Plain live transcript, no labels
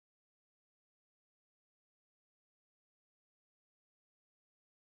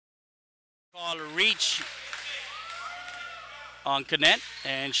Ball reach on Canet,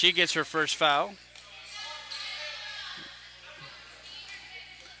 and she gets her first foul.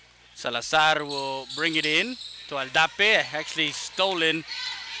 Salazar will bring it in to Aldape, actually stolen,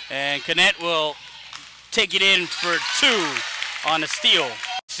 and Canet will take it in for two on a steal.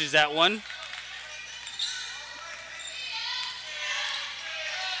 This is that one.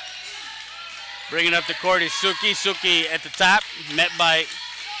 Bringing up the court is Suki. Suki at the top, met by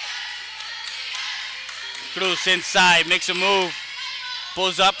Cruz inside, makes a move,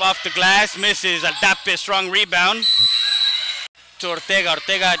 pulls up off the glass, misses. Aldape, strong rebound to Ortega.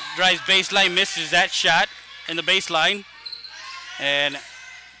 Ortega drives baseline, misses that shot in the baseline. And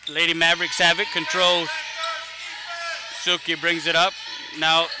Lady Mavericks have it, controls. Suki brings it up.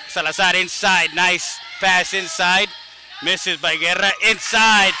 Now Salazar inside, nice pass inside, misses by Guerra.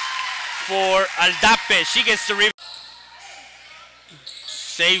 Inside for Aldape, she gets the rebound,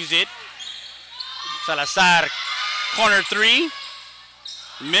 saves it. Salazar, corner three,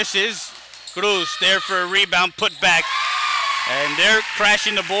 misses. Cruz there for a rebound, put back, and they're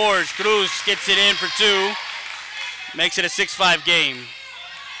crashing the boards. Cruz gets it in for two, makes it a 6-5 game.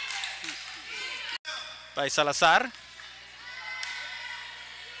 By Salazar.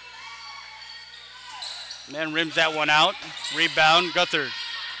 Then rims that one out. Rebound, Guthard.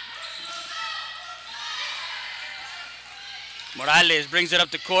 Morales brings it up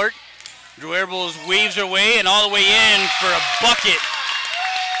the court. Drew Airbles weaves her way and all the way in for a bucket.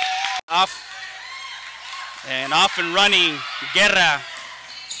 Off and running. Guerra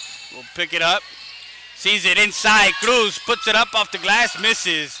will pick it up. Sees it inside. Cruz puts it up off the glass,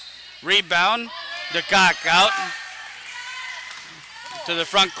 misses. Rebound. De Cock out to the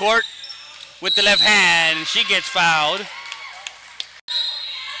front court with the left hand. She gets fouled.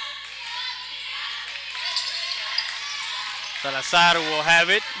 Salazar will have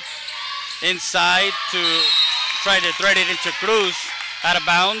it. Inside to try to thread it into Cruz. Out of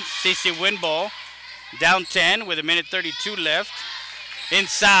bounds. CC WINN ball. Down 10 with 1:32 left.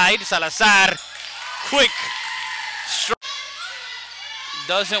 Inside. Salazar. Quick.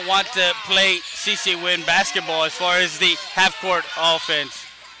 Doesn't want to play CC WINN basketball as far as the half-court offense.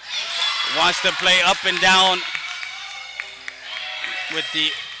 Wants to play up and down with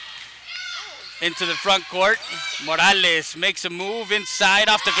the into the front court. Morales makes a move inside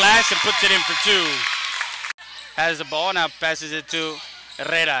off the glass and puts it in for two. Has the ball, now passes it to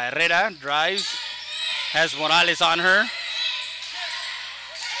Herrera. Herrera drives, has Morales on her.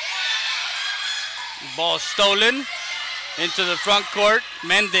 Ball stolen into the front court.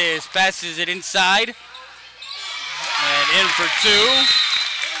 Mendez passes it inside and in for two.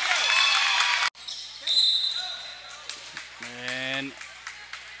 And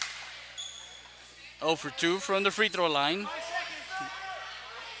 0 for 2 from the free throw line.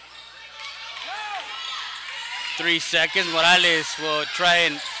 3 seconds. Morales will try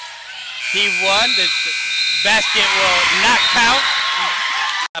and heave one. The basket will not count.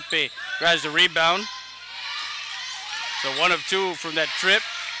 Grabs the rebound. So 1 of 2 from that trip.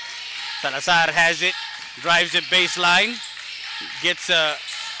 Salazar has it. Drives it baseline. Gets a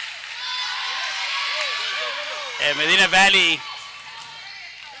Medina Valley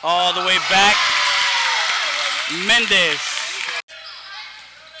all the way back. Mendez.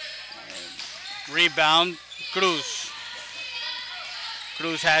 Rebound, Cruz.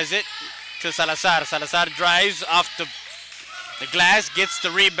 Cruz has it to Salazar. Salazar drives off the glass, gets the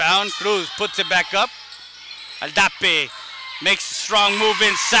rebound. Cruz puts it back up. Aldape makes a strong move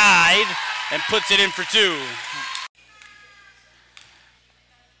inside and puts it in for two.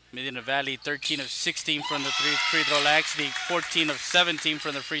 Medina Valley 13 of 16 from the free throw line, actually 14 of 17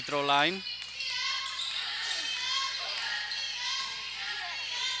 from the free throw line.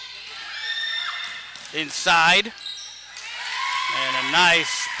 Inside, and a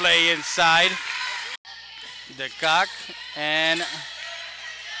nice play inside. De Cock and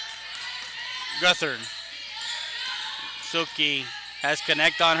Guthard. Suki has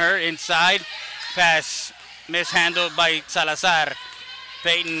connect on her inside. Pass mishandled by Salazar.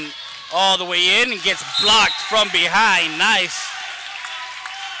 Payton all the way in and gets blocked from behind. Nice.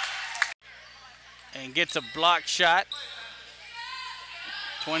 And gets a block shot.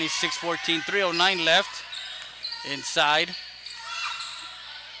 26-14, 3:09 left. Inside.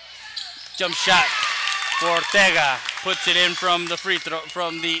 Jump shot for Ortega. Puts it in from the free throw,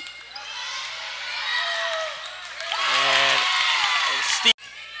 from the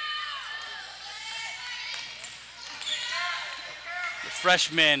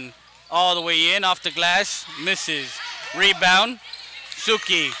freshman all the way in off the glass, misses. Rebound,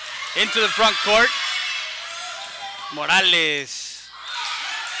 Suki into the front court. Morales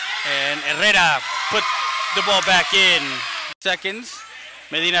And Herrera puts the ball back in. Seconds.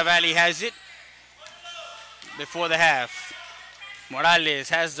 Medina Valley has it before the half. Morales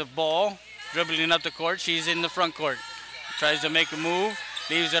has the ball, dribbling up the court. She's in the front court. Tries to make a move,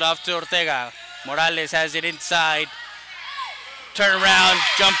 leaves it off to Ortega. Morales has it inside. Turnaround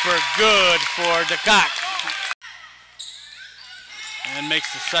jumper, good for the cock. And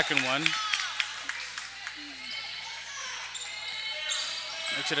makes the second one.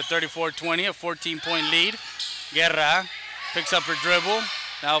 Makes it a 34-20, a 14-point lead. Guerra picks up her dribble.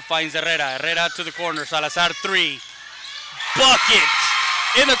 Now finds Herrera. Herrera to the corner. Salazar 3. Bucket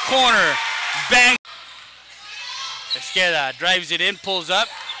in the corner. Bang. Esqueda drives it in, pulls up,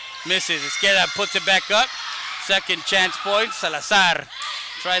 misses. Esqueda puts it back up. Second chance point. Salazar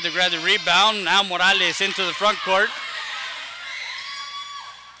tried to grab the rebound. Now Morales into the front court.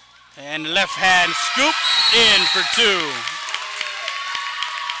 And left hand scoop in for 2.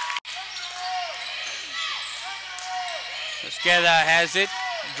 Esqueda has it,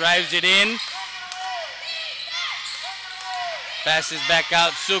 drives it in. Passes back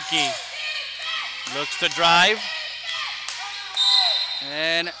out, Suki. Looks to drive.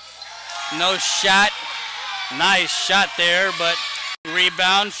 And no shot. Nice shot there, but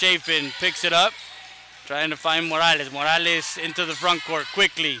rebound. Chafin picks it up. Trying to find Morales. Morales into the front court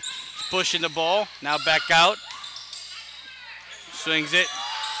quickly. Pushing the ball. Now back out. Swings it.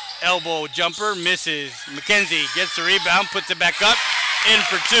 Elbow jumper. Misses. McKenzie gets the rebound. Puts it back up. In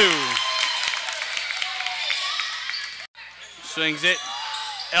for 2. Swings it.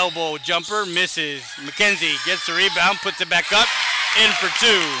 Elbow jumper. Misses. McKenzie gets the rebound. Puts it back up. In for 2.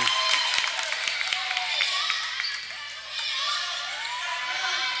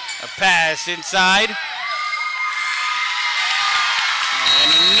 A pass inside.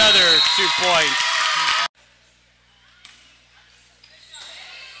 And another 2 points.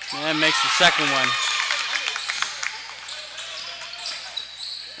 And makes the second one.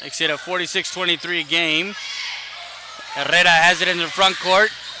 Makes it a 46-23 game. Herrera has it in the front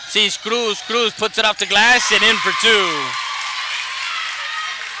court. Sees Cruz. Cruz puts it off the glass and in for 2.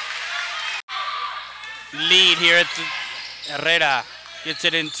 Lead here at the Herrera. Gets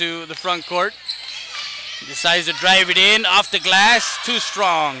it into the front court. Decides to drive it in off the glass. Too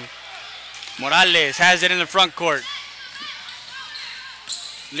strong. Morales has it in the front court.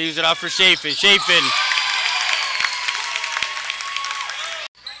 Leaves it off for Chafin. Chafin.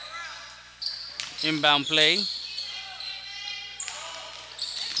 Inbound play.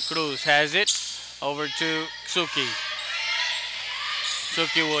 Cruz has it. Over to Suki.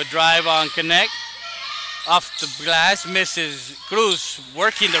 Suki will drive on connect. Off the glass. Misses. Cruz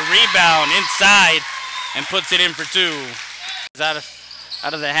working the rebound inside and puts it in for 2. It's out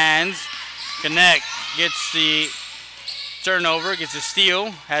of the hands. Connect. Gets the turnover. Gets a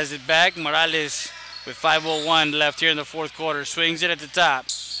steal. Has it back. Morales with 5:01 left here in the fourth quarter. Swings it at the top.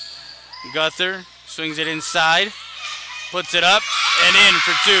 Guther swings it inside. Puts it up and in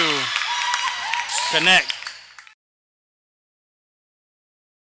for 2. Connect.